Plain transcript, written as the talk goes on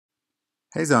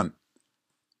Hey Zan,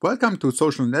 welcome to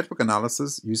Social Network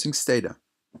Analysis using Stata.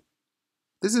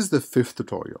 This is the 5th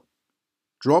tutorial.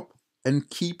 Drop and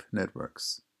keep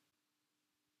networks.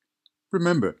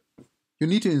 Remember, you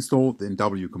need to install the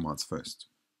nw commands first.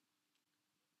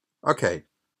 Okay,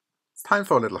 it's time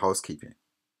for a little housekeeping.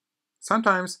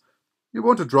 Sometimes you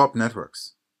want to drop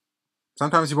networks.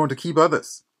 Sometimes you want to keep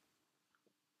others.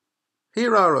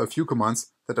 Here are a few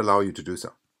commands that allow you to do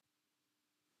so.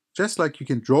 Just like you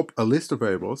can drop a list of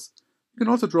variables, you can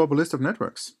also drop a list of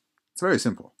networks. It's very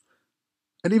simple.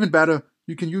 And even better,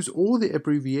 you can use all the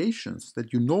abbreviations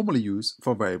that you normally use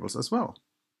for variables as well.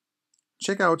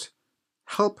 Check out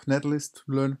Help Netlist to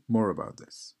learn more about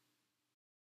this.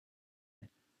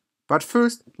 But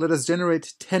first, let us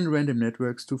generate 10 random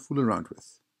networks to fool around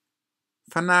with.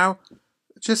 For now,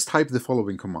 just type the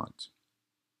following command.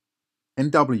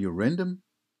 nwrandom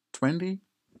 20,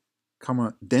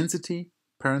 density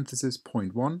parenthesis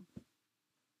 0.1,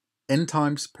 n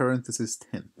times parenthesis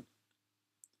 10.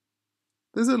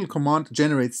 This little command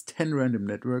generates 10 random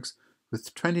networks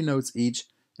with 20 nodes each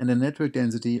and a network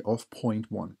density of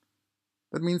 0.1.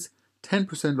 That means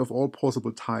 10% of all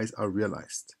possible ties are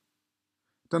realized.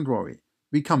 Don't worry,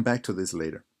 we come back to this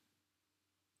later.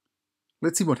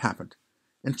 Let's see what happened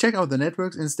and check out the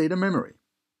networks in Stata memory.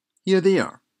 Here they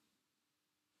are.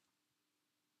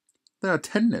 There are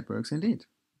 10 networks indeed.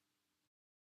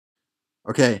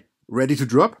 Okay, ready to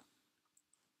drop?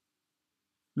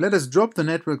 Let us drop the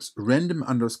networks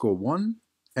random_1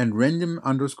 and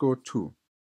random_2.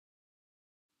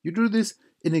 You do this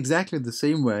in exactly the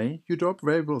same way you drop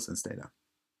variables in Stata.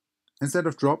 Instead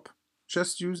of drop,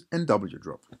 just use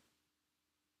nwdrop.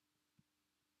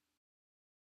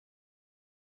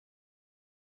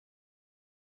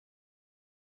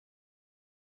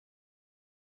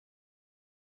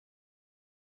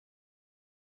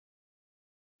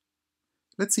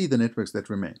 Let's see the networks that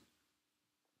remain.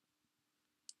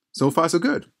 So far so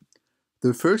good.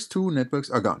 The first two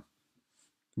networks are gone.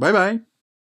 Bye bye.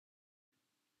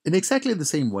 In exactly the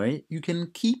same way, you can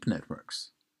keep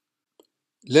networks.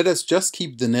 Let us just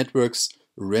keep the networks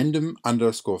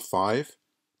random_5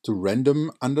 to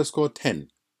random_10.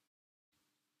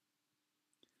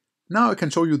 Now I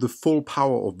can show you the full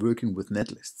power of working with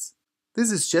netlists.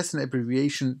 This is just an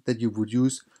abbreviation that you would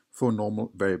use for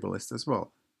normal variable lists as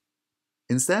well.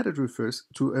 Instead, it refers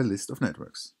to a list of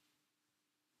networks.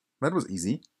 That was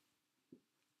easy.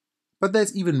 But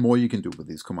there's even more you can do with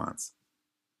these commands.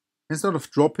 Instead of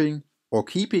dropping or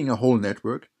keeping a whole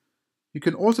network, you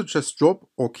can also just drop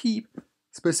or keep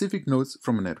specific nodes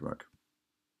from a network.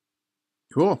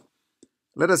 Cool.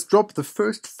 Let us drop the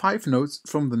first 5 nodes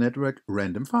from the network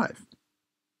random5.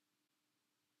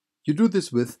 You do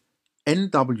this with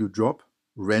nwdrop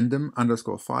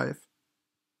random_5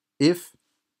 if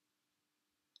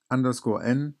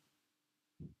 _n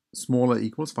smaller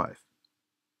equals 5.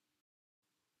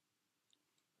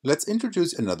 Let's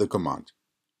introduce another command,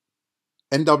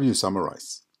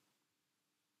 nwsummarize.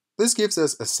 This gives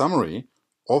us a summary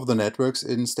of the networks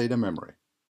in Stata memory.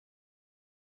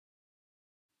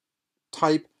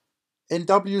 Type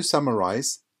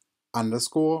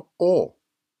nwsummarize_all.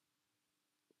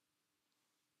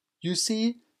 You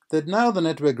see that now the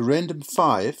network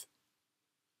random5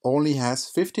 only has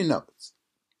 50 nodes,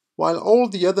 while all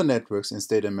the other networks in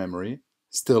Stata memory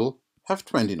still have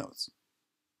 20 nodes.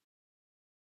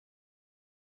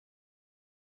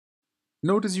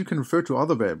 Notice you can refer to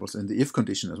other variables in the if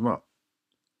condition as well.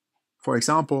 For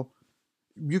example,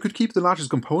 you could keep the largest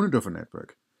component of a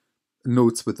network,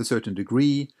 nodes with a certain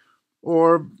degree,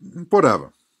 or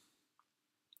whatever.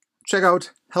 Check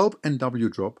out Help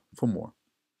nwdrop for more.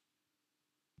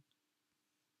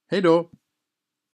 Hey do!